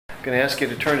I'm going to ask you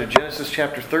to turn to Genesis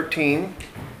chapter 13.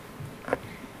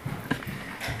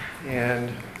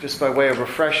 And just by way of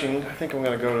refreshing, I think I'm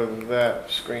going to go to that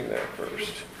screen there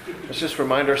first. Let's just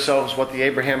remind ourselves what the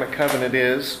Abrahamic covenant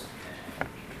is,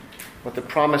 what the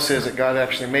promise is that God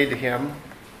actually made to him.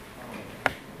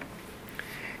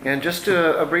 And just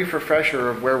a brief refresher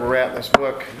of where we're at in this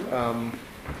book.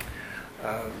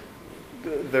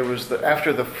 There was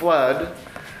after the flood,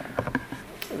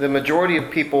 the majority of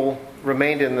people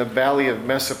remained in the valley of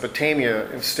Mesopotamia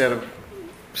instead of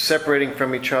separating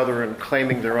from each other and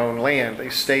claiming their own land. They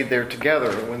stayed there together.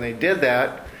 And when they did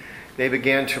that, they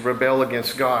began to rebel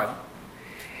against God.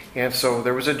 And so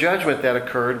there was a judgment that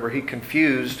occurred where he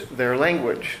confused their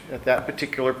language. At that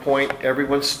particular point,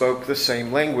 everyone spoke the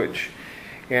same language.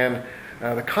 And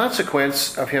the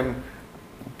consequence of him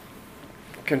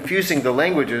confusing the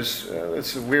languages,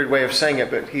 it's a weird way of saying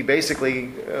it, but he basically,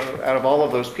 out of all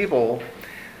of those people,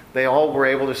 they all were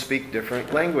able to speak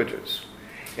different languages.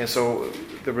 And so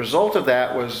the result of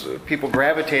that was people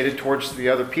gravitated towards the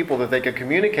other people that they could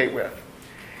communicate with.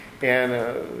 And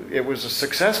it was a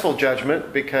successful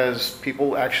judgment because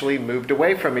people actually moved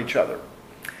away from each other.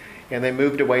 And they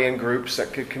moved away in groups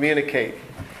that could communicate.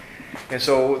 And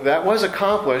so that was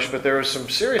accomplished, but there are some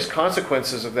serious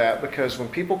consequences of that, because when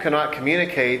people cannot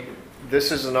communicate,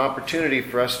 this is an opportunity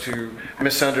for us to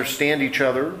misunderstand each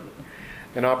other,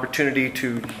 an opportunity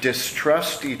to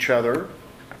distrust each other.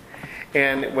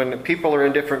 And when people are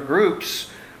in different groups,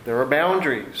 there are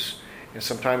boundaries. And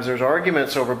sometimes there's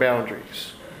arguments over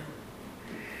boundaries.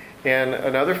 And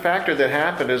another factor that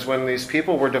happened is when these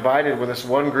people were divided, when this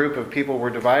one group of people were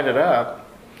divided up,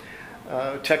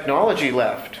 technology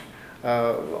left.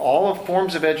 All of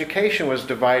forms of education was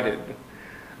divided.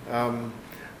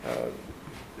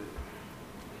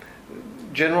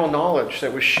 General knowledge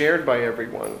that was shared by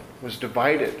everyone was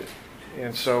divided.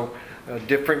 And so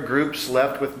different groups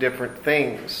left with different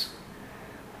things.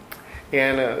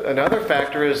 And another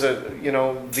factor is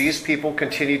that, these people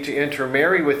continued to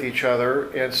intermarry with each other.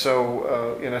 And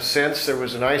so, in a sense, there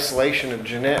was an isolation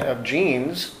of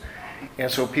genes. And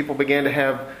so people began to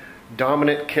have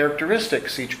dominant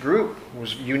characteristics. Each group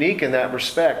was unique in that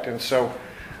respect. And so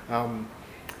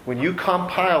when you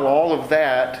compile all of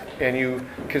that and you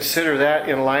consider that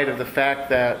in light of the fact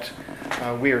that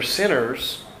we are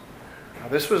sinners,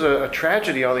 this was a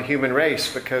tragedy on the human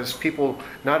race, because people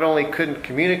not only couldn't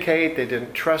communicate, they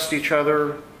didn't trust each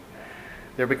other.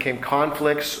 There became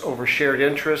conflicts over shared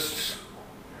interests,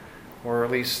 or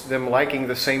at least them liking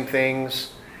the same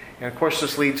things. And of course,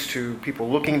 this leads to people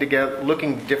looking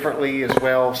differently as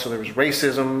well. So there was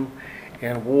racism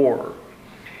and war.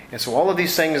 And so all of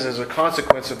these things, as a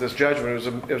consequence of this judgment,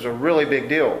 it was a really big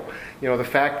deal. The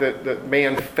fact that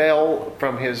man fell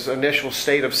from his initial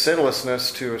state of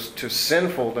sinlessness to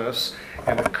sinfulness,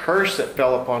 and the curse that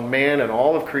fell upon man and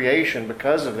all of creation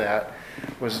because of that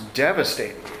was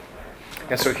devastating.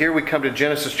 And so here we come to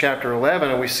Genesis chapter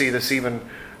 11, and we see this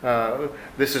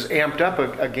this is amped up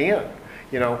again.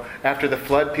 After the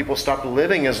flood, people stopped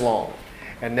living as long.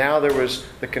 And now there was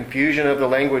the confusion of the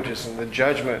languages and the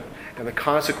judgment and the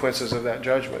consequences of that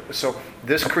judgment. So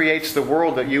this creates the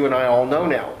world that you and I all know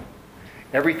now.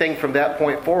 Everything from that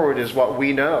point forward is what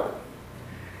we know.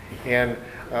 And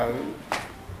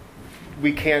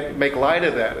we can't make light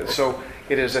of that. And so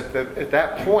it is at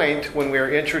that point when we are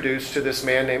introduced to this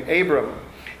man named Abram.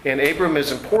 And Abram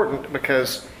is important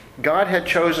because God had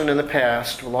chosen in the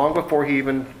past, long before he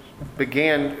even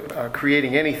began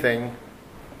creating anything,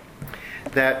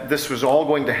 that this was all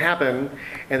going to happen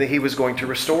and that he was going to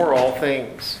restore all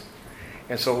things.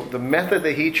 And so the method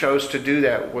that he chose to do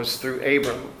that was through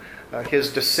Abram.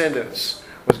 His descendants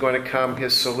was going to come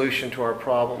his solution to our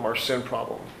problem, our sin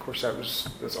problem. Of course,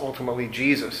 that's ultimately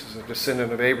Jesus, as a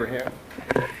descendant of Abraham.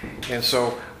 And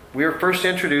so we are first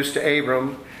introduced to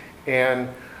Abram, and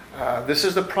this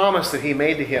is the promise that he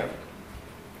made to him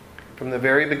from the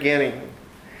very beginning.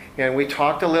 And we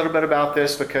talked a little bit about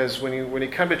this because when you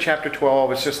come to chapter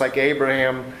 12, it's just like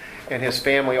Abraham and his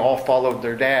family all followed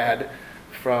their dad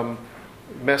from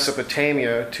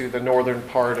Mesopotamia to the northern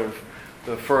part of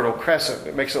the Fertile Crescent.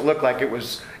 It makes it look like it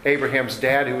was Abraham's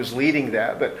dad who was leading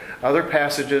that. But other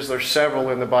passages, there's several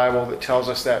in the Bible that tells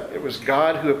us that it was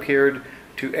God who appeared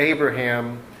to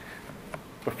Abraham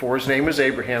before his name was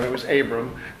Abraham. It was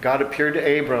Abram. God appeared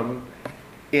to Abram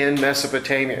in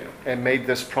Mesopotamia and made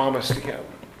this promise to him.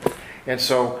 And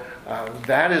so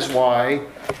that is why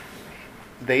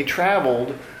they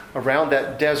traveled around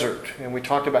that desert. And we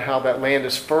talked about how that land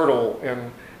is fertile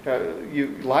and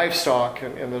livestock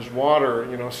and there's water.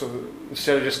 So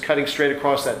instead of just cutting straight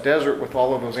across that desert with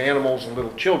all of those animals and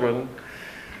little children,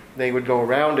 they would go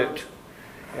around it.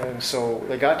 And so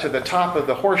they got to the top of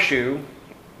the horseshoe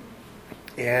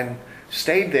and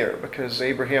stayed there because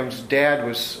Abraham's dad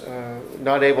was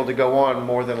not able to go on,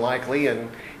 more than likely, and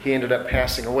he ended up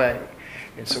passing away.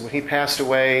 And so when he passed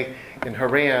away in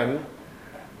Haran,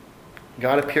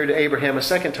 God appeared to Abraham a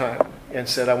second time and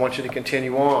said, I want you to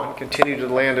continue on, continue to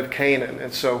the land of Canaan.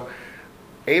 And so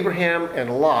Abraham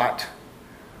and Lot,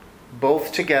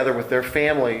 both together with their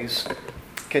families,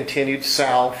 continued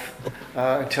south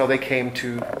until they came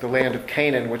to the land of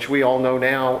Canaan, which we all know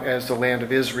now as the land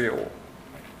of Israel.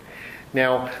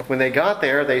 Now, when they got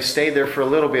there, they stayed there for a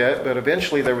little bit, but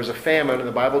eventually there was a famine, and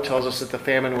the Bible tells us that the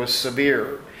famine was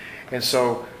severe. And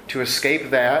so, to escape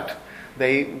that,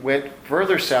 they went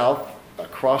further south,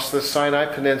 across the Sinai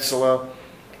Peninsula,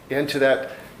 into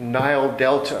that Nile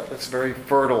Delta that's very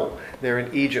fertile there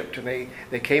in Egypt. And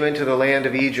they came into the land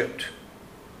of Egypt.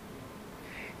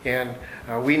 And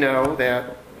we know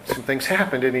that some things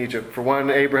happened in Egypt. For one,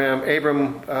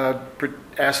 Abram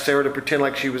asked Sarah to pretend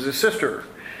like she was his sister.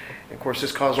 And of course,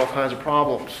 this caused all kinds of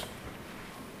problems.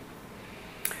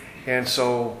 And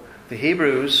so the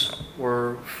Hebrews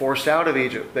were forced out of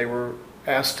Egypt. They were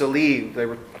asked to leave. They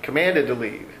were commanded to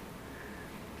leave.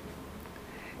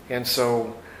 And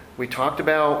so we talked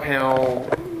about how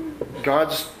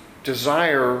God's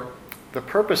desire, the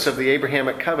purpose of the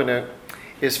Abrahamic covenant,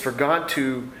 is for God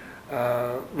to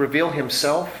reveal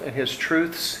himself and his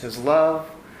truths, his love,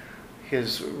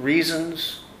 his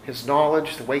reasons, his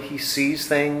knowledge, the way he sees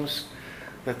things,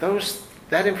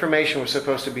 that information was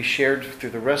supposed to be shared through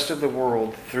the rest of the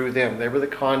world through them. They were the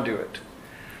conduit.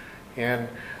 And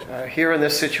here in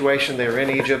this situation, they're in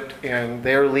Egypt and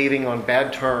they're leaving on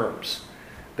bad terms.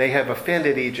 They have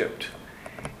offended Egypt.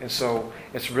 And so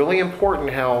it's really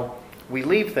important how we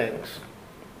leave things.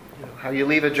 How you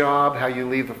leave a job, how you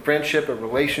leave a friendship, a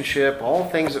relationship, all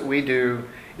things that we do,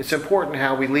 it's important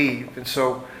how we leave. And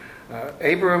so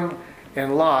Abram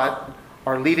and Lot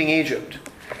are leaving Egypt.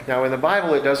 Now in the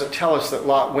Bible it doesn't tell us that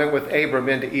Lot went with Abram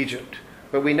into Egypt.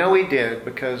 But we know he did,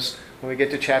 because when we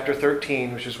get to chapter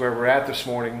 13, which is where we're at this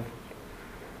morning,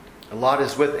 Lot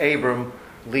is with Abram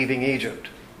leaving Egypt.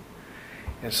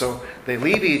 And so they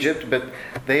leave Egypt, but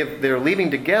they're leaving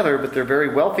together, but they're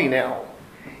very wealthy now.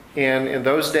 And in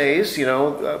those days,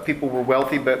 people were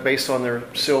wealthy but based on their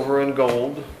silver and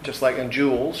gold, and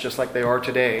jewels, just like they are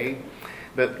today.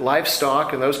 But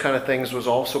livestock and those kind of things was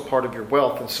also part of your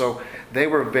wealth. And so they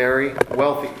were very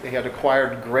wealthy. They had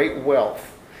acquired great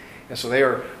wealth. And so they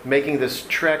are making this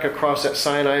trek across that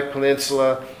Sinai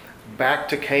Peninsula back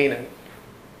to Canaan.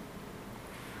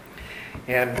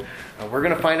 And we're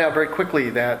going to find out very quickly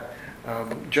that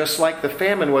just like the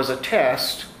famine was a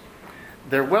test,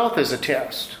 their wealth is a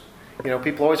test.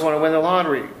 People always want to win the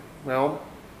lottery. Well,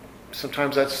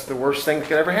 sometimes that's the worst thing that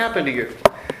could ever happen to you.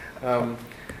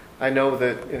 I know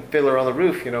that in Fiddler on the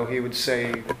Roof, he would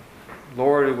say,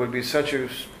 Lord, it would be such a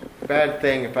bad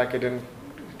thing if I could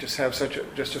just have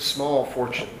just a small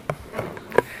fortune.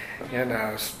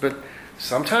 But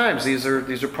sometimes these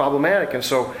are problematic. And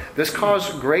so this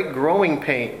caused great growing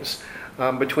pains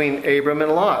between Abram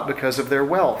and Lot because of their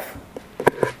wealth.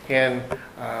 And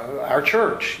our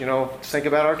church, think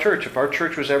about our church. If our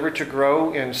church was ever to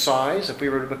grow in size, if we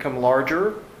were to become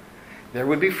larger, there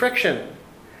would be friction.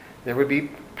 There would be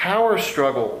power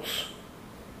struggles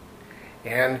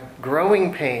and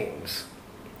growing pains.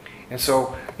 And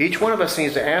so each one of us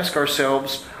needs to ask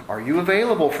ourselves, are you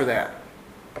available for that?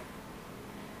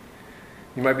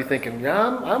 You might be thinking,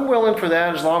 yeah, I'm willing for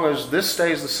that as long as this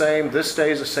stays the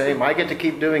same, I get to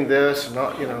keep doing this. And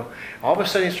not, all of a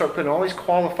sudden you start putting all these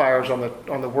qualifiers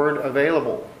on the word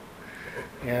available.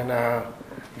 And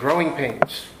growing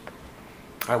pains.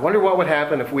 I wonder what would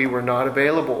happen if we were not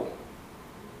available.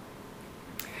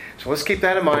 So let's keep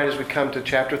that in mind as we come to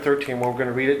chapter 13, where we're going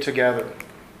to read it together.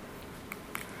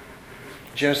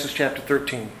 Genesis chapter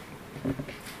 13.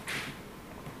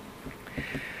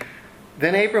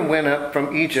 Then Abram went up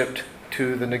from Egypt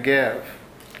to the Negev,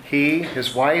 he,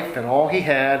 his wife, and all he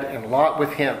had, and Lot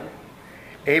with him.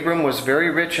 Abram was very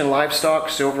rich in livestock,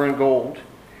 silver, and gold.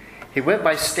 He went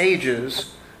by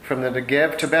stages from the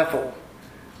Negev to Bethel,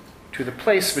 to the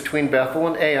place between Bethel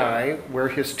and Ai, where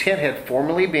his tent had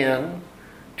formerly been,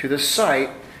 to the site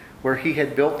where he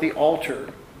had built the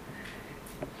altar.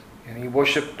 And he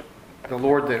worshipped the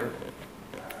Lord there.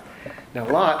 Now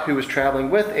Lot, who was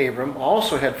traveling with Abram,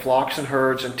 also had flocks and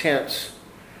herds and tents,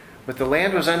 but the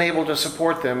land was unable to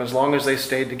support them as long as they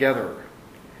stayed together.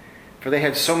 For they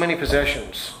had so many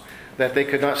possessions that they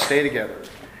could not stay together.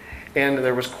 And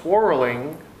there was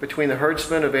quarreling between the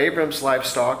herdsmen of Abram's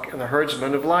livestock and the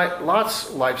herdsmen of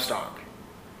Lot's livestock.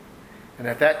 And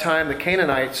at that time the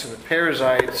Canaanites and the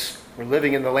Perizzites were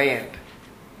living in the land.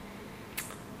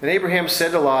 And Abraham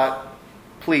said to Lot,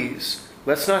 "Please,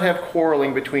 let's not have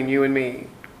quarreling between you and me,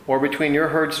 or between your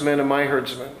herdsmen and my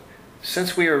herdsmen,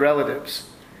 since we are relatives.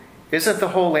 Isn't the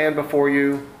whole land before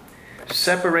you?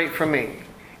 Separate from me.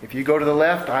 If you go to the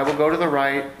left, I will go to the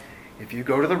right. If you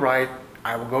go to the right,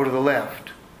 I will go to the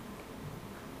left."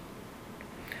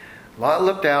 Lot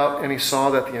looked out, and he saw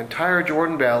that the entire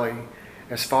Jordan Valley,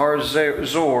 as far as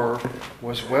Zoar,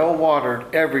 was well watered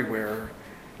everywhere,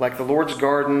 like the Lord's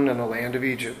garden and the land of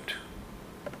Egypt.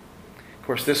 Of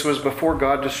course, this was before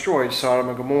God destroyed Sodom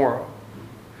and Gomorrah.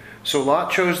 So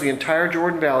Lot chose the entire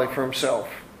Jordan Valley for himself.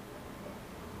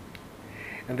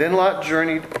 And then Lot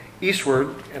journeyed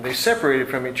eastward, and they separated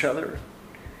from each other.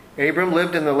 Abram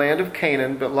lived in the land of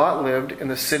Canaan, but Lot lived in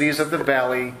the cities of the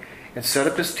valley and set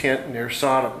up his tent near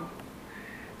Sodom.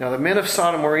 Now the men of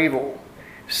Sodom were evil,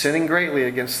 sinning greatly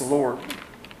against the Lord.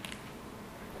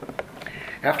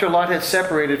 After Lot had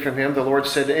separated from him, the Lord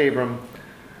said to Abram,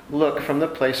 "Look from the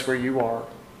place where you are.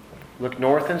 Look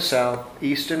north and south,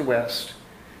 east and west.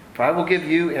 For I will give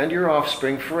you and your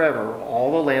offspring forever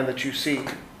all the land that you see.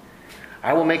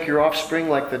 I will make your offspring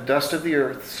like the dust of the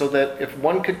earth, so that if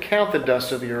one could count the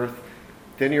dust of the earth,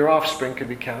 then your offspring could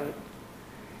be counted.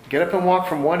 Get up and walk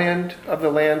from one end of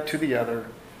the land to the other,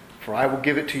 for I will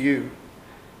give it to you."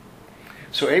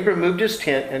 So Abram moved his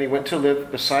tent, and he went to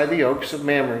live beside the oaks of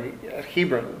Mamre at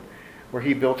Hebron, where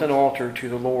he built an altar to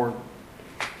the Lord.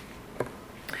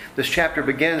 This chapter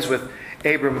begins with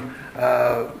Abram.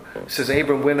 It says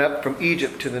Abram went up from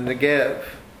Egypt to the Negev.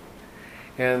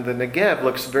 And the Negev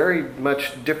looks very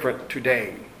much different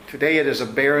today. Today it is a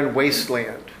barren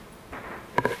wasteland.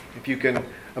 If you can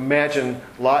imagine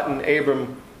Lot and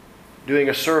Abram doing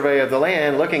a survey of the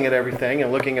land, looking at everything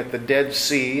and looking at the Dead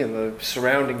Sea and the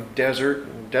surrounding desert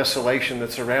and desolation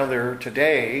that's around there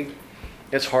today,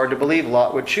 it's hard to believe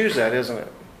Lot would choose that, isn't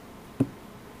it?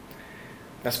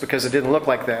 That's because it didn't look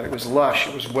like that. It was lush.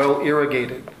 It was well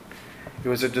irrigated. It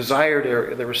was a desired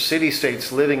area. There were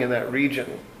city-states living in that region.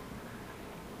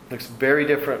 It looks very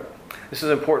different. This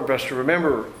is important for us to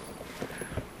remember.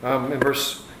 Of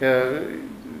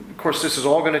course, this is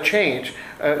all going to change.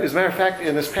 As a matter of fact,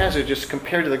 in this passage, it's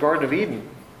compared to the Garden of Eden.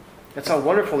 That's how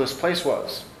wonderful this place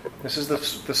was. This is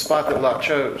the spot that Lot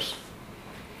chose.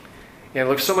 And it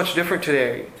looks so much different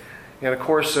today. And of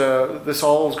course, this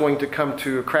all is going to come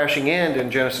to a crashing end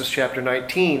in Genesis chapter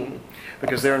 19.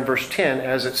 Because there in verse 10,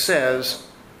 as it says,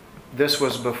 this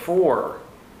was before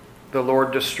the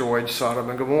Lord destroyed Sodom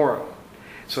and Gomorrah.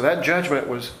 So that judgment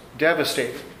was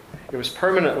devastating. It was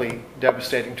permanently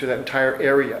devastating to that entire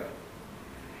area.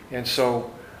 And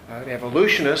so an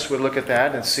evolutionist would look at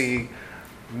that and see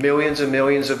millions and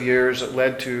millions of years that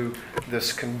led to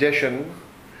this condition.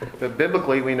 But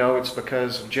biblically, we know it's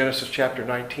because of Genesis chapter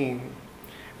 19,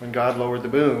 when God lowered the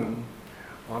boom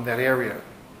on that area,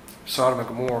 Sodom and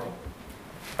Gomorrah.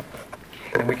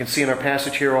 And we can see in our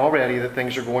passage here already that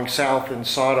things are going south in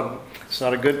Sodom. It's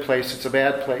not a good place, it's a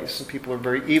bad place. And people are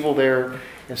very evil there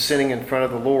and sinning in front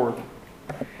of the Lord.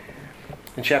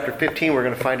 In chapter 15, we're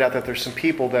going to find out that there's some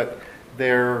people that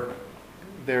their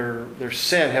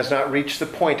sin has not reached the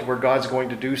point where God's going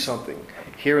to do something.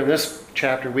 Here in this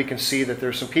chapter, we can see that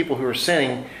there's some people who are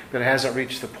sinning, but it hasn't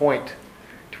reached the point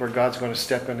to where God's going to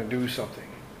step in and do something.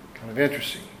 Kind of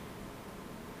interesting.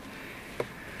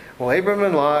 Well, Abram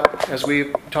and Lot, as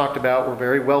we talked about, were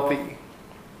very wealthy.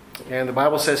 And the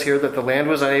Bible says here that the land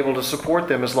was unable to support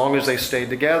them as long as they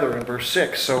stayed together in verse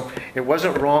 6. So it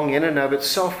wasn't wrong in and of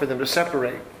itself for them to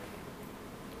separate.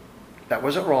 That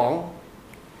wasn't wrong.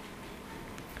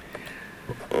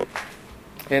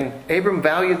 And Abram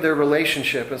valued their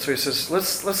relationship. And so he says,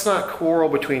 let's not quarrel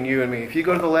between you and me. If you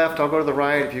go to the left, I'll go to the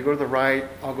right. If you go to the right,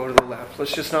 I'll go to the left.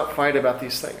 Let's just not fight about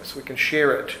these things. We can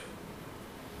share it.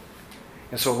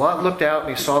 And so Lot looked out and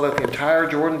he saw that the entire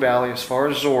Jordan Valley, as far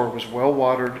as Zoar, was well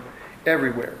watered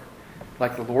everywhere,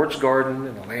 like the Lord's garden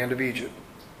in the land of Egypt.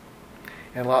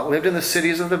 And Lot lived in the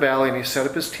cities of the valley, and he set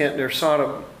up his tent near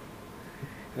Sodom.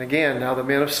 And again, now the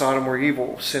men of Sodom were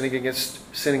evil,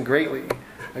 sinning greatly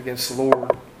against the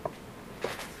Lord.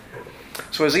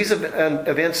 So as these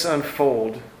events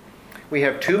unfold, we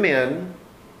have two men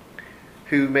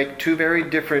who make two very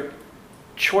different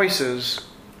choices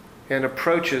and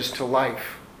approaches to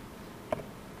life.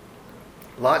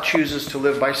 Lot chooses to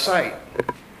live by sight.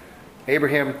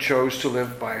 Abraham chose to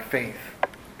live by faith.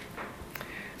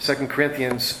 2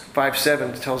 Corinthians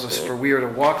 5:7 tells us, "For we are to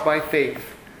walk by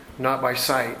faith, not by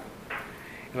sight."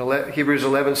 In Hebrews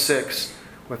 11:6,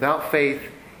 "Without faith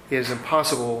it is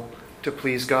impossible to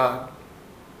please God."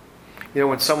 You know,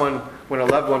 when a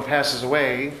loved one passes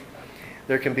away,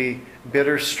 There can be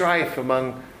bitter strife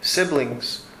among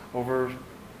siblings over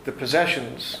the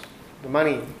possessions, the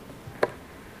money.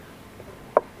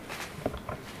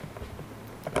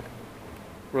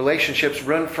 Relationships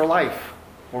run for life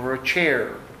over a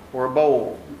chair or a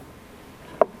bowl.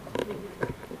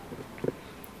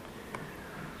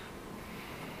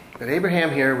 But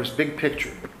Abraham here was big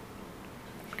picture,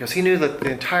 because he knew that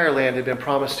the entire land had been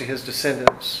promised to his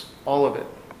descendants, all of it.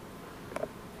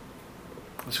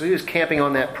 And so he was camping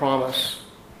on that promise.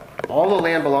 All the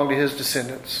land belonged to his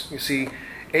descendants. You see,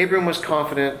 Abram was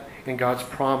confident in God's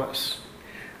promise.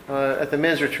 At the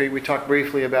men's retreat, we talked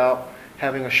briefly about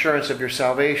having assurance of your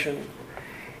salvation.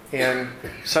 And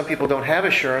some people don't have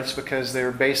assurance because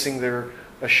they're basing their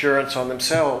assurance on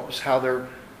themselves, how they're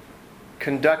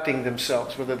conducting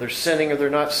themselves, whether they're sinning or they're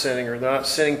not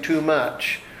sinning too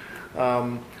much.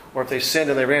 Or if they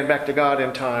sinned and they ran back to God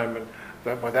in time. And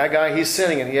but that guy, he's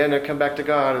sinning and he had to come back to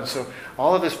God. And so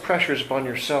all of this pressure is upon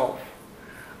yourself.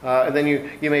 And then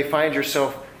you may find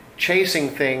yourself chasing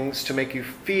things to make you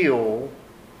feel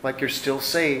like you're still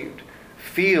saved.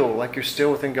 Feel like you're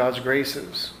still within God's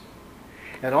graces.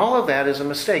 And all of that is a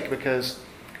mistake, because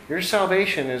your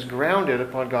salvation is grounded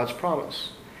upon God's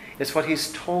promise. It's what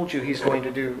He's told you He's going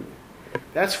to do.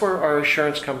 That's where our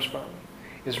assurance comes from,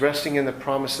 is resting in the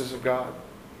promises of God.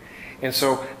 And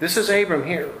so this is Abram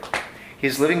here.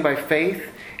 He's living by faith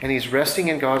and he's resting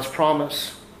in God's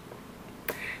promise.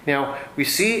 Now, we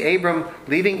see Abram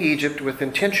leaving Egypt with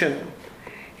intention.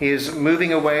 He is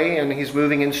moving away, and he's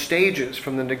moving in stages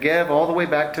from the Negev all the way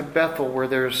back to Bethel, where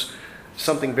there's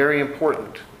something very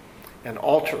important, an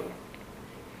altar.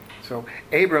 So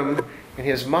Abram, in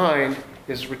his mind,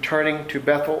 is returning to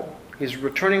Bethel. He's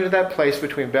returning to that place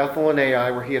between Bethel and Ai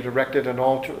where he had erected an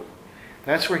altar.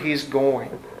 That's where he's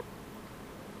going.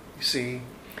 You see,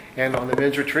 and on the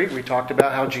men's retreat, we talked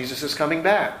about how Jesus is coming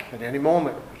back at any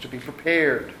moment, to be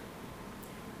prepared.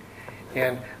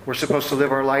 And we're supposed to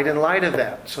live our light in light of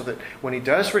that, so that when He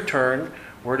does return,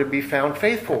 we're to be found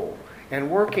faithful and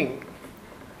working.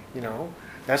 You know,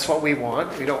 that's what we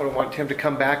want. We don't want Him to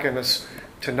come back and us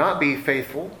to not be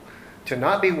faithful, to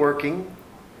not be working.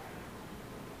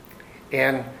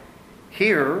 And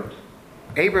here,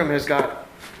 Abram has got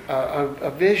a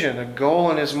vision, a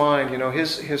goal in his mind. You know,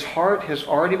 his heart has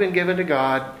already been given to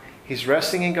God. He's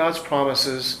resting in God's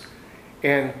promises.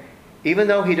 And even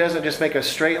though he doesn't just make a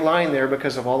straight line there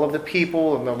because of all of the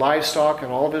people and the livestock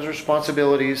and all of his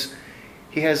responsibilities,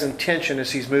 he has intention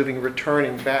as he's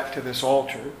returning back to this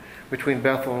altar between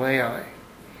Bethel and Ai. It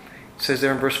says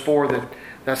there in verse 4 that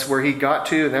that's where he got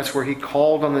to, and that's where he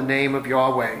called on the name of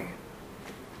Yahweh.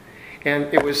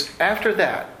 And it was after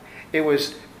that, it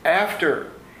was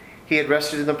after he had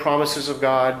rested in the promises of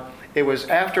God, it was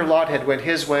after Lot had went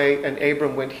his way and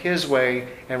Abram went his way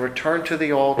and returned to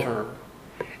the altar.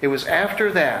 It was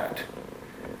after that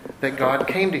that God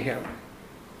came to him.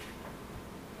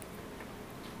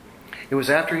 It was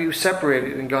after he was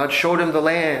separated and God showed him the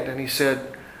land, and He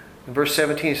said, in verse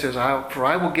 17 He says, "For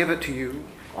I will give it to you,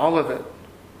 all of it."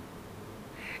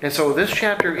 And so this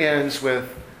chapter ends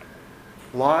with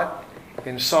Lot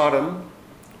in Sodom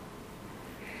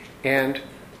and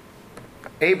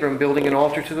Abram building an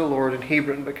altar to the Lord in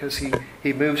Hebron, because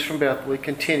he moves from Bethel. He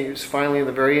continues. Finally, in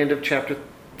the very end of chapter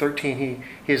 13,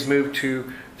 he has moved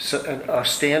to a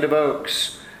stand of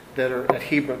oaks that are at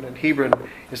Hebron. And Hebron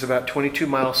is about 22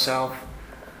 miles south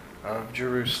of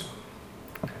Jerusalem.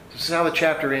 This is how the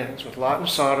chapter ends, with Lot in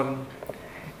Sodom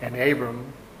and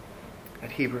Abram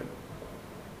at Hebron,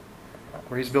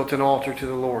 where he's built an altar to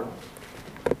the Lord.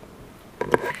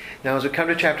 Now, as we come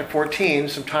to chapter 14,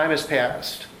 some time has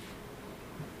passed.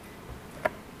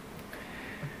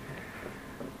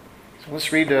 So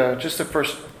let's read just the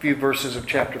first few verses of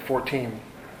chapter 14.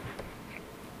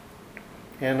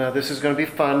 And this is going to be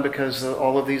fun because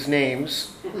all of these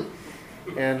names.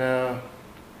 And out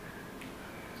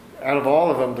of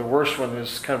all of them, the worst one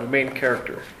is kind of a main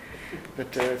character.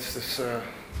 But it's this,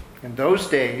 in those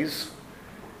days,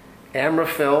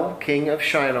 Amraphel, king of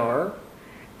Shinar,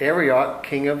 Arioch,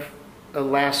 king of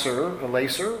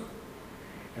Elaser.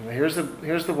 And here's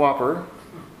the whopper.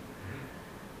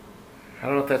 I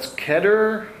don't know if that's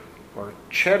Kedar or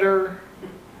Cheddar.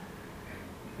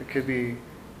 It could be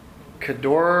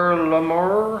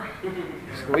Kedorlaomer.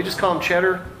 Can we just call him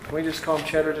Cheddar? Can we just call him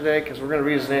Cheddar today? Because we're going to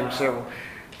read his name several.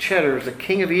 Cheddar is the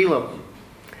king of Elam.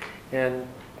 And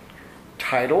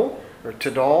Tidal, or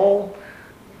Tidal,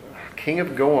 king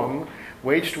of Goam,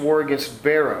 waged war against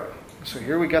Bera. So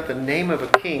here we got the name of a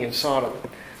king in Sodom.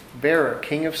 Bera,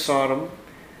 king of Sodom.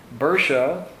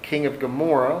 Bersha, king of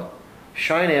Gomorrah.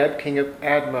 Shinab, king of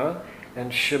Admah.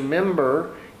 And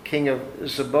Shemimber, king of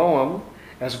Zeboam.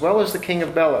 as well as the king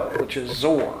of Bela, which is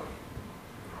Zor.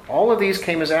 All of these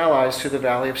came as allies to the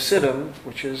valley of Siddim,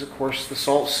 which is, of course, the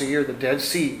Salt Sea or the Dead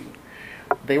Sea.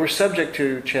 They were subject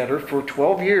to Cheddar for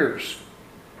 12 years.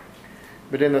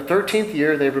 But in the 13th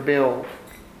year, they rebelled.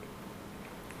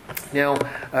 Now,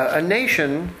 a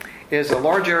nation is a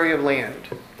large area of land,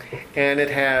 and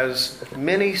it has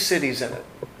many cities in it.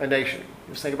 A nation.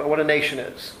 Just think about what a nation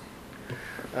is.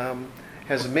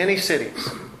 Has many cities.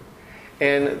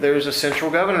 And there's a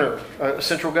central government.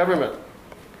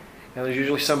 And there's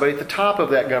usually somebody at the top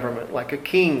of that government, like a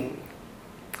king.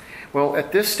 Well,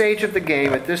 at this stage of the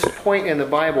game, at this point in the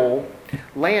Bible,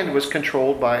 land was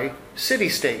controlled by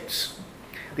city-states.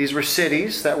 These were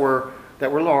cities that were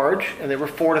large, and they were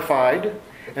fortified,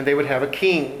 and they would have a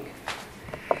king.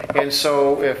 And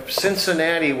so if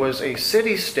Cincinnati was a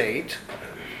city-state,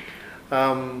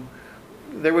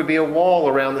 there would be a wall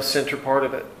around the center part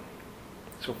of it.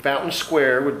 So Fountain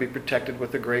Square would be protected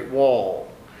with a great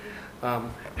wall.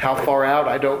 How far out,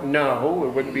 I don't know.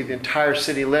 It wouldn't be the entire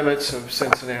city limits of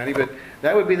Cincinnati, but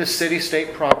that would be the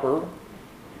city-state proper.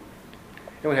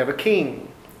 It would have a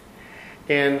king.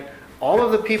 And all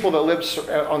of the people that lived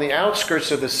on the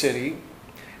outskirts of the city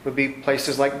would be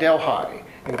places like Delhi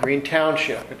and Green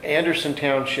Township and Anderson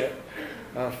Township,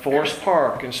 Forest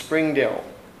Park and Springdale.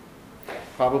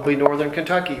 Probably northern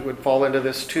Kentucky would fall into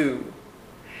this too.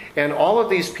 And all of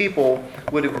these people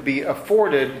would be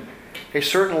afforded a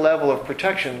certain level of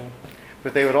protection,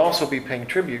 but they would also be paying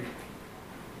tribute.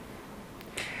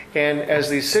 And as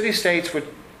these city-states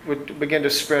would begin to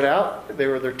spread out,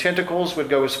 their tentacles would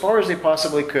go as far as they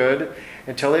possibly could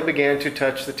until they began to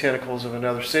touch the tentacles of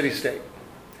another city-state.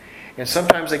 And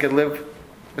sometimes they could live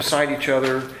beside each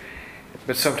other,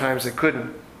 but sometimes they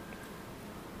couldn't.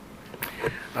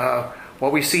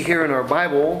 What we see here in our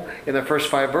Bible in the first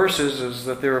 5 verses is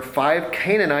that there are 5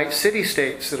 Canaanite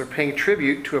city-states that are paying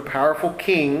tribute to a powerful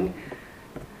king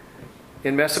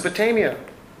in Mesopotamia.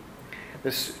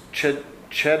 This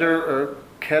Chedorlaomer,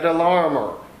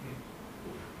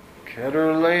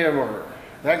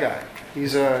 that guy.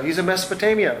 He's in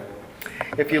Mesopotamia.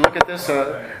 If you look at this,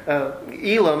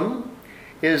 Elam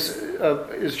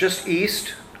is just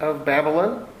east of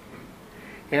Babylon.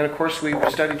 And of course, we've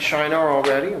studied Shinar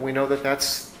already, and we know that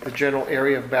that's the general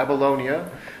area of Babylonia.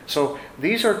 So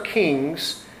these are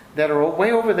kings that are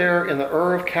way over there in the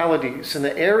Ur of Chaldees, in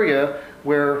the area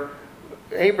where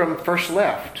Abram first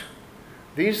left.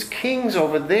 These kings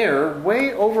over there,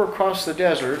 way over across the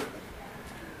desert,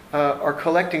 are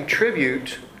collecting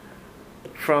tribute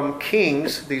from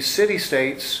kings, these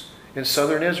city-states in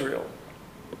southern Israel.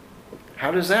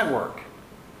 How does that work?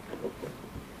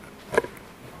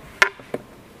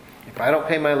 If I don't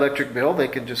pay my electric bill, they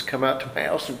can just come out to my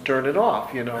house and turn it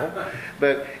off,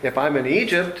 But if I'm in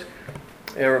Egypt,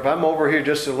 or if I'm over here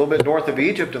just a little bit north of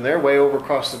Egypt and they're way over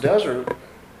across the desert,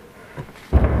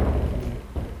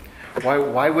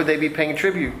 why would they be paying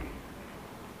tribute?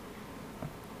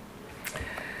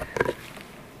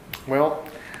 Well,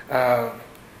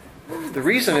 the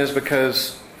reason is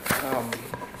because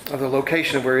of the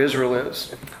location of where Israel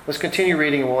is. Let's continue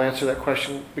reading and we'll answer that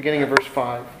question, beginning of verse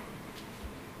 5.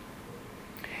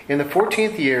 In the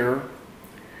 14th year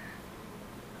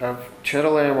of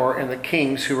Chedorlaomer and the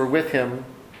kings who were with him,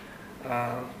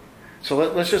 so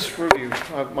let's just review.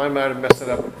 I might have messed it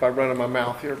up by running my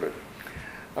mouth here, but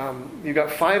you've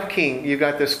got 5 kings. You've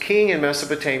got this king in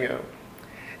Mesopotamia,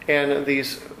 and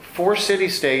these 4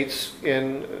 city-states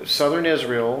in southern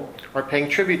Israel are paying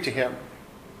tribute to him.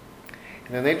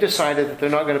 And then they've decided that they're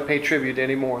not going to pay tribute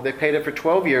anymore. They paid it for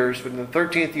 12 years, but in the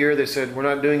 13th year they said, we're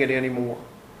not doing it anymore.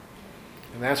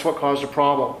 And that's what caused a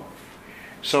problem.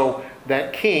 So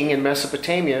that king in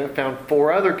Mesopotamia found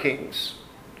 4 other kings,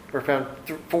 or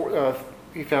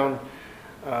he found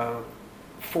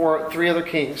 3 other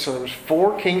kings. So there was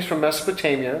 4 kings from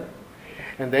Mesopotamia,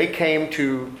 and they came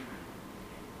to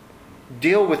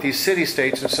deal with these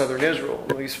city-states in southern Israel.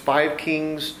 These 5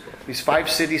 kings, these 5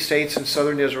 city-states in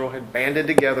southern Israel had banded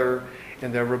together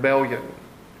in their rebellion.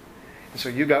 And so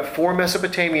you got 4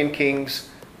 Mesopotamian kings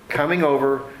coming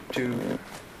over to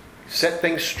set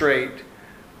things straight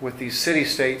with these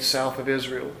city-states south of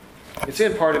Israel. It's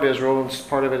in part of Israel, and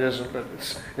part of it isn't, but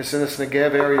it's in this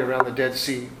Negev area around the Dead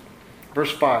Sea.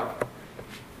 Verse 5.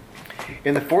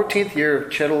 In the 14th year of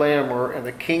Chedorlaomer and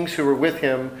the kings who were with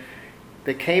him,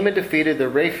 they came and defeated the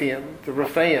Rephaim,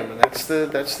 and that's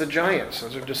the giants.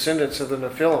 Those are descendants of the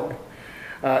Nephilim.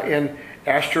 In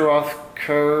Ashtaroth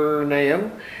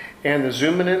Karnaim and the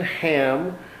Zuman and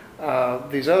Ham,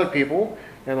 these other people,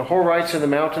 and the Horites in the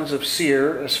mountains of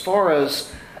Seir, as far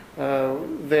as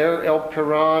there El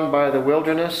Paran by the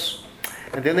wilderness.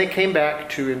 And then they came back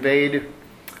to invade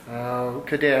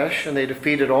Kadesh, and they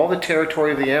defeated all the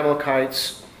territory of the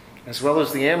Amalekites as well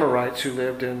as the Amorites who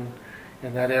lived in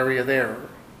that area there.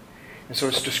 And so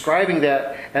it's describing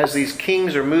that as these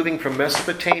kings are moving from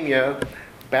Mesopotamia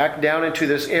back down into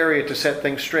this area to set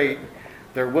things straight,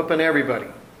 they're whooping everybody.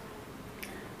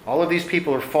 All of these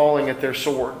people are falling at their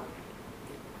sword.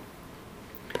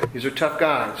 These are tough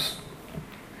guys.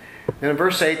 Then in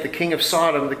verse 8, the king of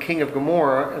Sodom, the king of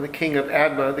Gomorrah, and the king of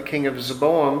Admah, the king of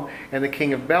Zeboam, and the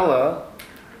king of Bela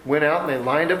went out and they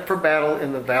lined up for battle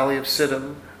in the valley of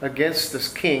Siddim against this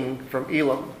king from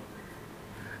Elam,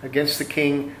 against the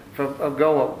king of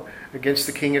Goam, against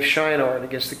the king of Shinar, and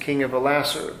against the king of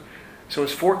Elasar. So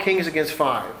it's 4 kings against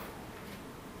 5.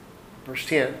 Verse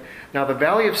 10. Now the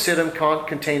valley of Siddim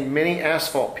contained many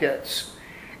asphalt pits,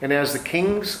 and as the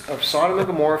kings of Sodom and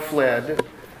Gomorrah fled,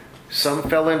 some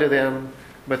fell into them,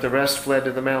 but the rest fled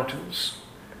to the mountains.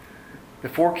 The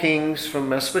 4 kings from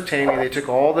Mesopotamia, they took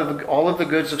all of the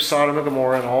goods of Sodom and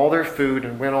Gomorrah and all their food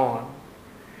and went on.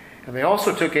 And they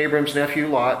also took Abram's nephew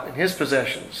Lot and his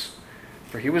possessions,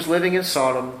 for he was living in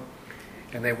Sodom,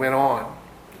 and they went on.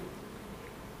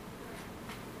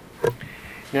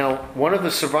 Now, one of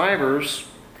the survivors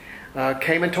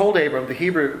came and told Abram, the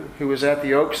Hebrew, who was at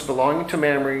the oaks belonging to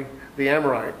Mamre, the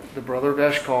Amorite, the brother of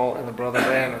Eshcol and the brother of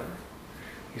Aner.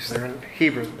 He's there in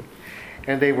Hebron.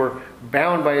 And they were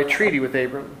bound by a treaty with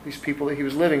Abram, these people that he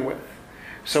was living with.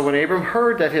 So when Abram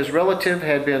heard that his relative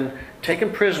had been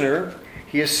taken prisoner,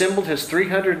 he assembled his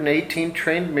 318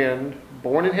 trained men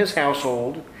born in his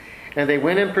household, and they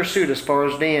went in pursuit as far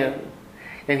as Dan.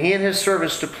 And he and his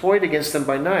servants deployed against them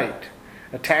by night,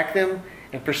 attacked them,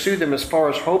 and pursued them as far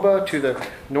as Hobah to the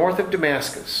north of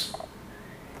Damascus.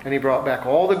 And he brought back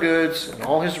all the goods and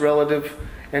all his relative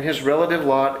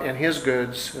Lot and his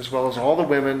goods, as well as all the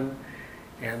women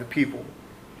and the people.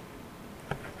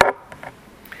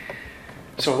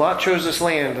 So Lot chose this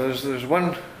land. There's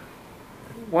one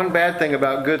bad thing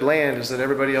about good land is that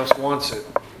everybody else wants it.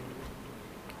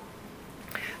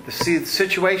 The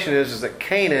situation is that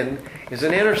Canaan is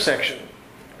an intersection.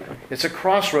 It's a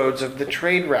crossroads of the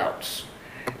trade routes.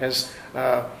 As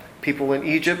people in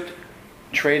Egypt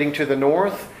trading to the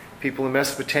north, people in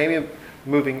Mesopotamia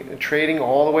moving and trading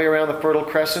all the way around the Fertile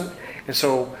Crescent. And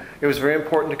so it was very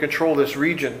important to control this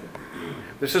region.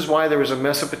 This is why there was a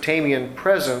Mesopotamian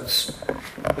presence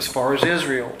as far as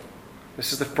Israel.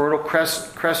 This is the Fertile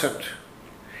Crescent.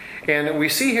 And we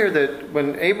see here that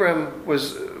when Abraham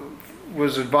was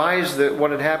advised that what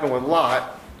had happened with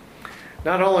Lot,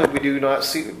 not only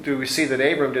do we see that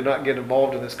Abram did not get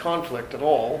involved in this conflict at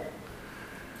all,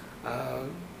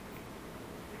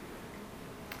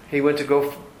 he went to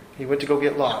go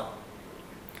get Lot,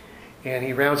 and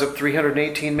he rounds up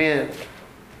 318 men,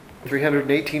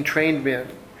 318 trained men.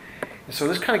 And so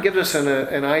this kind of gives us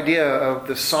an idea of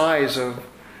the size of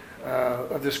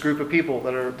this group of people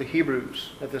that are the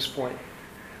Hebrews at this point.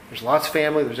 There's Lot's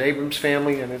family, there's Abram's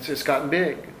family, and it's gotten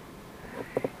big.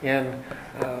 And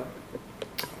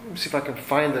let me see if I can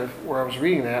find where I was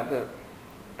reading that.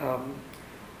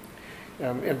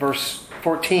 In verse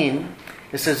 14,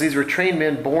 it says these were trained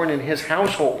men born in his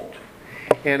household.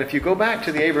 And if you go back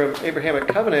to the Abrahamic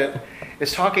covenant,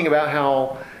 it's talking about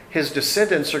how his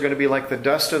descendants are going to be like the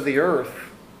dust of the earth.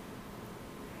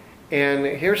 And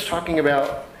here's talking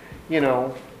about,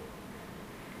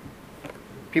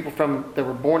 people that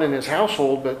were born in his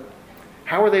household, but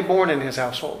how are they born in his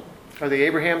household? Are they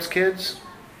Abraham's kids?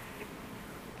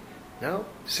 No,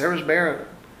 Sarah's barren.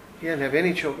 He didn't have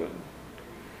any children.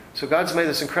 So God's made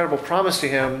this incredible promise to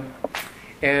him,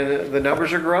 and the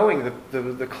numbers are growing.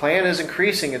 The clan is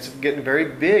increasing. It's getting very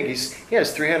big. He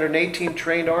has 318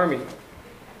 trained army.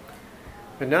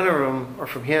 But none of them are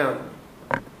from him.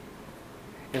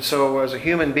 And so as a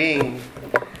human being,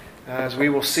 as we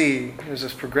will see as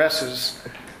this progresses,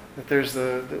 that there's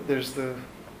the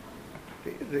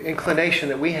inclination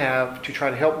that we have to try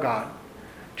to help God,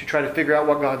 to try to figure out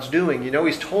what God's doing.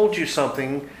 He's told you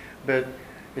something, but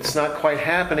it's not quite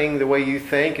happening the way you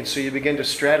think, and so you begin to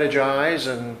strategize,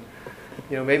 and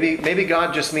maybe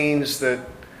God just means that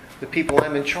the people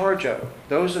I'm in charge of,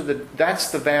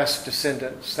 that's the vast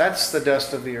descendants, that's the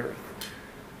dust of the earth.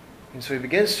 And so he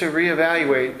begins to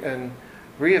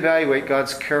reevaluate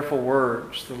God's careful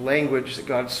words, the language that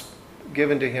God's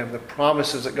given to him, the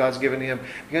promises that God's given to him.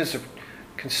 He begins to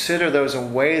consider those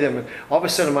and weigh them. And all of a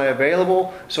sudden, am I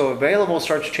available? So available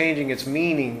starts changing its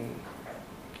meaning.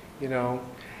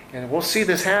 And we'll see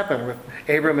this happen with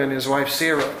Abram and his wife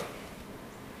Sarah.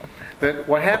 But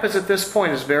what happens at this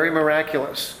point is very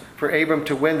miraculous for Abram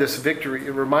to win this victory.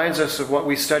 It reminds us of what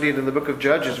we studied in the book of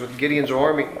Judges with Gideon's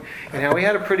army, and how he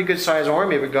had a pretty good sized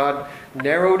army, but God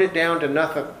narrowed it down to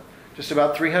nothing. Just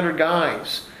about 300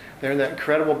 guys. They're in that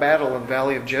incredible battle in the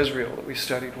Valley of Jezreel that we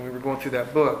studied when we were going through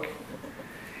that book.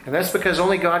 And that's because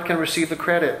only God can receive the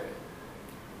credit.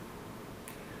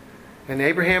 And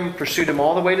Abraham pursued him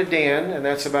all the way to Dan, and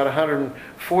that's about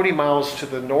 140 miles to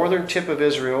the northern tip of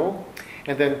Israel,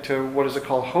 and then to what is it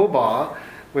called, Hobah,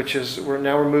 which is, we're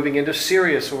moving into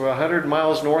Syria, so we're 100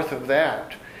 miles north of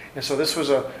that. And so this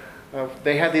was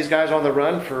they had these guys on the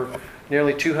run for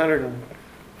nearly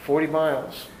 240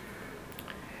 miles.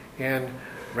 And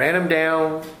ran them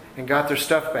down and got their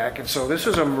stuff back. And so this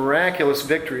was a miraculous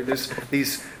victory.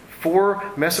 These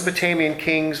 4 Mesopotamian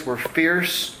kings were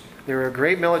fierce. They were a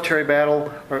great military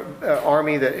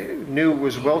army that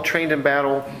was well trained in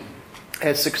battle,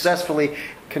 had successfully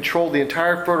controlled the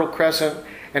entire Fertile Crescent.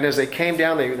 And as they came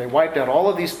down, they wiped out all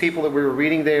of these people that we were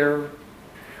reading there,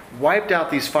 wiped out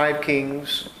these 5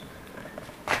 kings.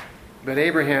 But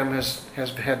Abraham has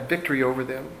had victory over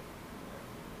them.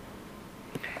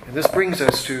 And this brings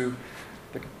us to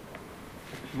the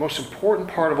most important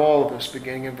part of all of this,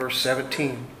 beginning in verse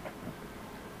 17.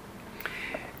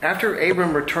 After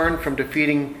Abram returned from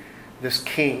defeating this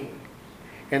king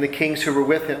and the kings who were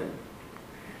with him,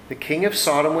 the king of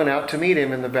Sodom went out to meet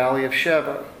him in the valley of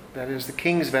Sheva, that is the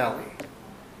king's valley.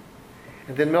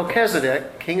 And then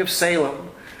Melchizedek, king of Salem,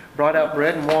 brought out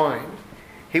bread and wine.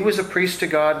 He was a priest to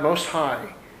God Most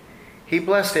High. He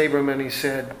blessed Abram and he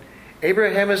said,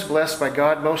 Abraham is blessed by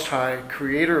God Most High,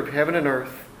 creator of heaven and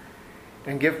earth,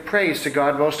 and give praise to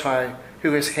God Most High,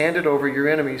 who has handed over your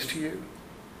enemies to you.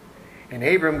 And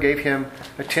Abram gave him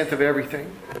 1/10 of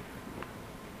everything.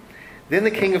 Then the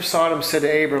king of Sodom said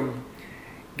to Abram,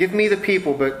 give me the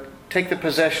people, but take the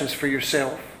possessions for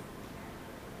yourself.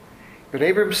 But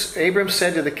Abram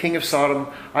said to the king of Sodom,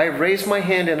 I have raised my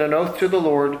hand in an oath to the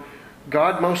Lord,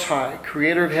 God Most High,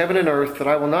 creator of heaven and earth, that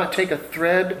I will not take a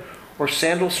thread or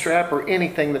sandal strap or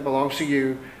anything that belongs to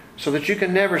you, so that you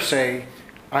can never say,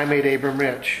 I made Abram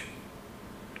rich.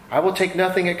 I will take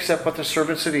nothing except what the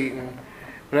servants had eaten.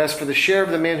 But as for the share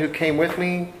of the men who came with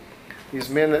me, these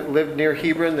men that lived near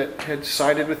Hebron that had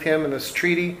sided with him in this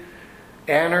treaty,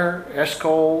 Aner,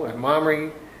 Eshcol, and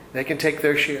Mamre, they can take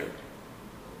their share,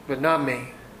 but not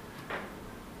me.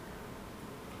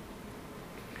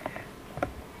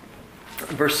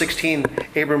 In verse 16,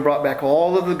 Abram brought back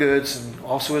all of the goods, and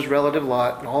also his relative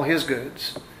Lot, and all his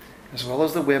goods, as well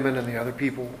as the women and the other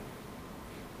people.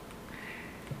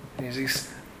 And as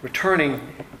he's returning,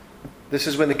 this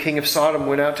is when the king of Sodom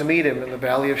went out to meet him in the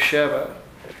valley of Sheva.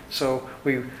 So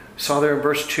we saw there in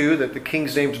verse 2 that the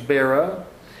king's name's Bera,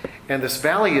 and this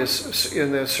valley is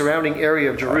in the surrounding area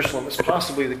of Jerusalem. It's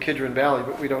possibly the Kidron Valley,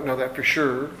 but we don't know that for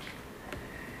sure.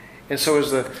 And so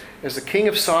as the king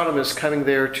of Sodom is coming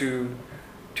there to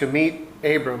meet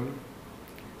Abram,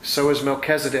 so is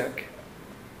Melchizedek.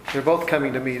 They're both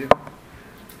coming to meet him.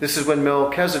 This is when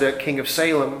Melchizedek, king of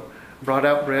Salem, brought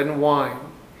out bread and wine.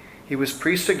 He was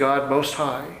priest to God Most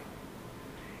High.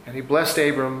 And he blessed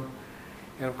Abram.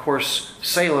 And of course,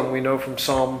 Salem, we know from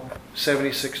Psalm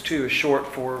 76:2, is short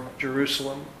for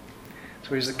Jerusalem.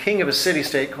 So he's the king of a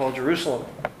city-state called Jerusalem.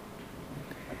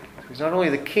 So he's not only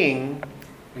the king,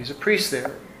 he's a priest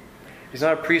there. He's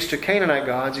not a priest to Canaanite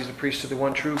gods, he's a priest to the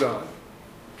one true God.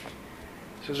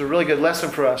 So it's a really good lesson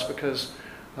for us because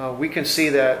we can see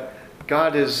that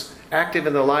God is active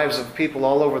in the lives of people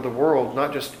all over the world,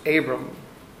 not just Abram.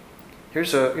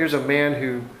 Here's a man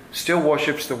who still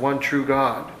worships the one true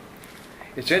God.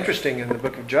 It's interesting in the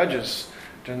book of Judges,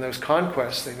 during those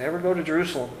conquests, they never go to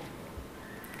Jerusalem.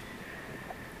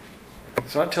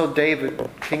 It's not until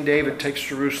King David takes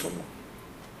Jerusalem.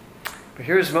 But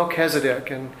here's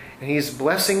Melchizedek, and he's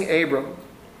blessing Abram.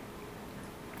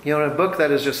 You know, in a book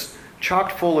that is just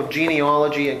chock full of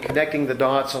genealogy and connecting the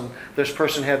dots on this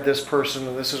person had this person,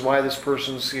 and this is why this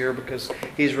person's here, because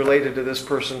he's related to this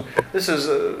person. This is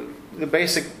the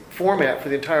basic format for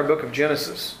the entire book of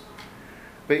Genesis.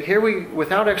 But here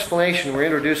without explanation, we're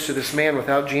introduced to this man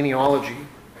without genealogy.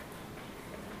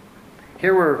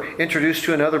 Here we're introduced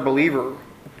to another believer,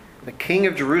 the king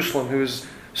of Jerusalem, who is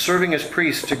serving as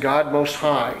priest to God Most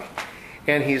High.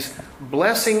 And he's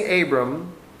blessing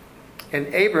Abram, and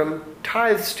Abram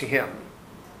tithes to him.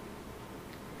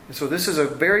 And so this is a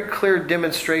very clear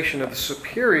demonstration of the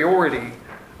superiority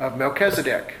of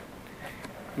Melchizedek.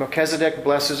 Melchizedek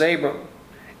blesses Abram.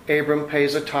 Abram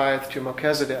pays a tithe to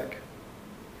Melchizedek.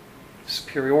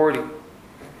 Superiority.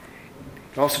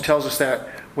 It also tells us that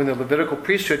when the Levitical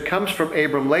priesthood comes from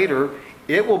Abram later,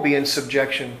 it will be in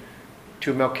subjection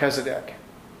to Melchizedek.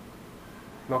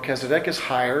 Melchizedek is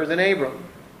higher than Abram.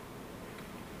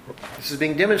 This is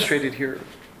being demonstrated here.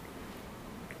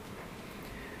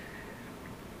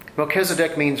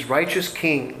 Melchizedek means righteous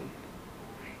king.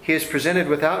 he is presented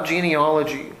without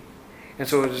genealogy. And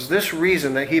so it is this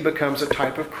reason that he becomes a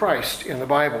type of Christ in the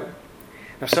Bible.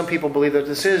 Now, some people believe that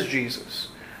this is Jesus,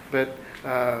 but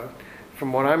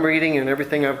from what I'm reading and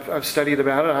everything I've studied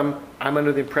about it, I'm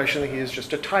under the impression that he is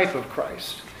just a type of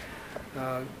Christ.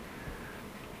 A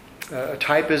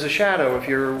type is a shadow. If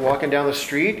you're walking down the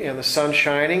street and the sun's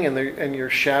shining and your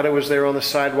shadow is there on the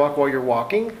sidewalk while you're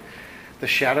walking, the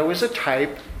shadow is a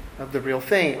type of the real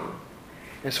thing.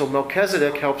 And so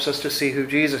Melchizedek helps us to see who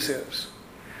Jesus is.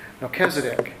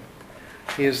 Melchizedek,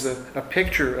 he is a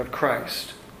picture of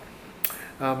Christ.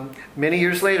 Many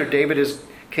years later,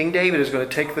 King David is going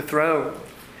to take the throne.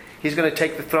 He's going to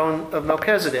take the throne of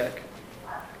Melchizedek.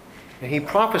 And he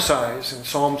prophesies in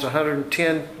Psalms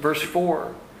 110, verse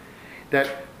 4, that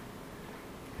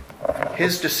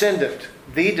his descendant,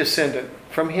 the descendant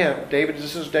from him,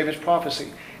 this is David's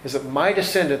prophecy, is that my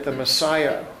descendant, the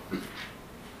Messiah,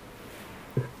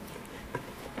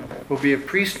 will be a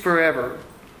priest forever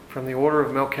from the order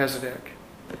of Melchizedek.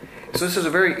 So this is a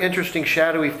very interesting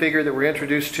shadowy figure that we're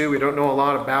introduced to. We don't know a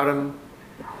lot about him,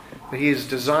 but he is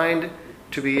designed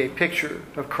to be a picture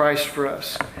of Christ for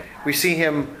us. We see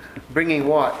him bringing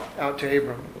what out to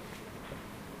Abram?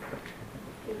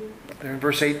 There in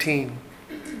verse 18.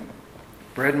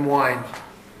 Bread and wine.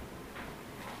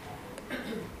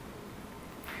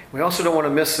 We also don't want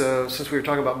to miss, since we were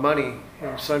talking about money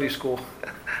in Sunday school,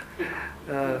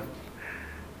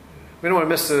 we don't want to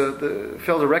miss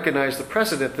fail to recognize the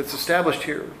precedent that's established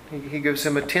here. He gives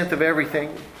him a tenth of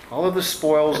everything. All of the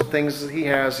spoils, the things that he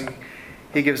has,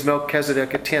 he gives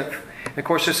Melchizedek a tenth. And of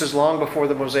course, this is long before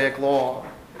the Mosaic Law.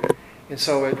 And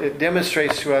so it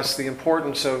demonstrates to us the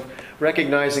importance of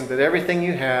recognizing that everything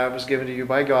you have is given to you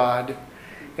by God.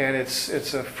 And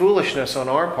it's a foolishness on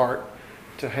our part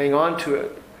to hang on to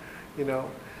it,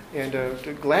 and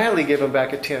to gladly give him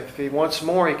back a tenth. If he wants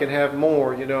more, he can have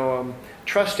more,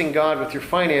 trusting God with your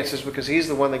finances because he's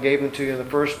the one that gave them to you in the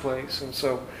first place. And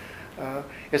so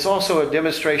it's also a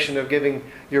demonstration of giving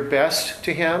your best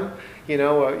to him.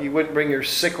 You wouldn't bring your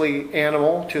sickly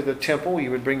animal to the temple.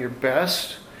 You would bring your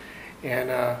best.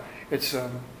 And it's,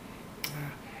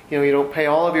 you don't pay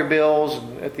all of your bills.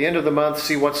 And at the end of the month,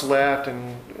 see what's left.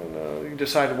 And you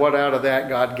decide what out of that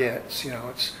God gets.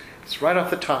 It's right off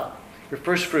the top. Your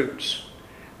first fruits.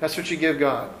 That's what you give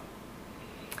God.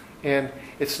 And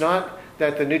it's not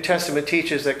that the New Testament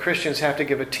teaches that Christians have to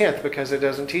give a tenth, because it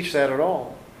doesn't teach that at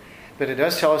all. But it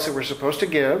does tell us that we're supposed to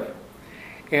give,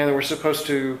 and that we're supposed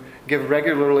to give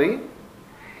regularly.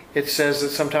 It says that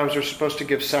sometimes we're supposed to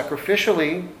give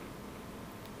sacrificially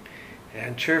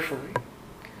and cheerfully.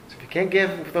 So if you can't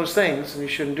give those things, then you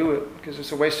shouldn't do it, because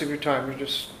it's a waste of your time.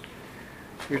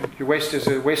 Your waste is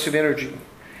a waste of energy.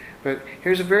 But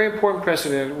here's a very important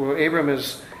precedent where Abram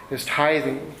is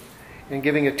tithing and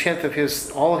giving a tenth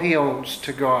of all he owns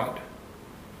to God.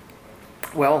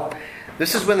 Well,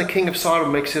 this is when the king of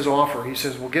Sodom makes his offer. He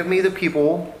says, well, give me the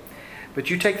people,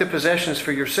 but you take the possessions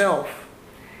for yourself.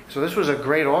 So this was a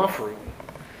great offering.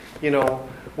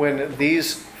 When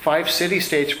these 5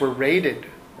 city-states were raided,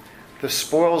 the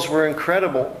spoils were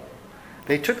incredible.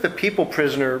 They took the people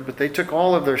prisoner, but they took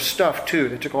all of their stuff too.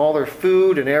 They took all their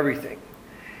food and everything.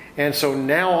 And so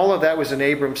now all of that was in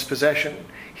Abram's possession.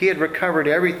 He had recovered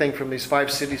everything from these 5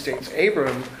 city-states.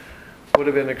 Abram would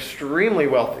have been extremely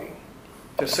wealthy,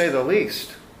 to say the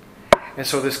least. And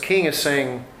so this king is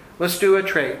saying, let's do a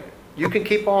trade. You can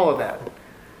keep all of that.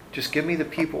 Just give me the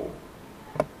people.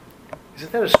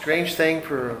 Isn't that a strange thing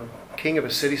for a king of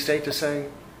a city-state to say?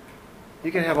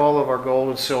 You can have all of our gold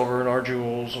and silver and our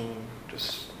jewels, and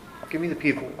just give me the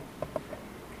people.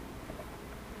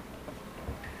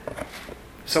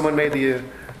 Someone made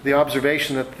the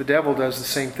observation that the devil does the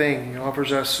same thing. He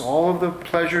offers us all of the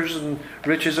pleasures and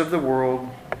riches of the world.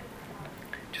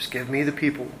 Just give me the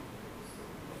people.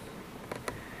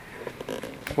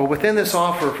 Well, within this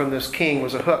offer from this king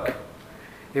was a hook.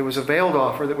 It was a veiled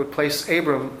offer that would place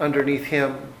Abram underneath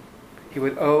him. He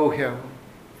would owe him.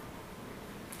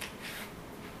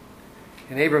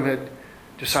 And Abram had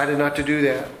decided not to do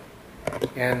that.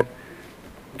 And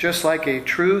just like a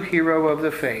true hero of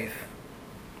the faith,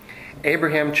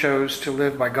 Abraham chose to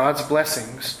live by God's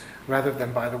blessings rather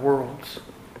than by the world's.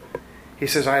 He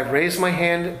says, I have raised my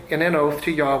hand in an oath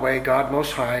to Yahweh, God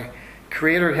Most High,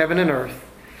 Creator of heaven and earth,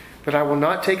 that I will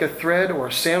not take a thread or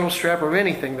a sandal strap or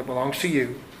anything that belongs to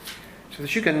you, so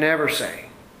that you can never say,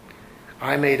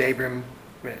 I made Abram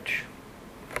rich.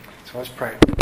 So let's pray.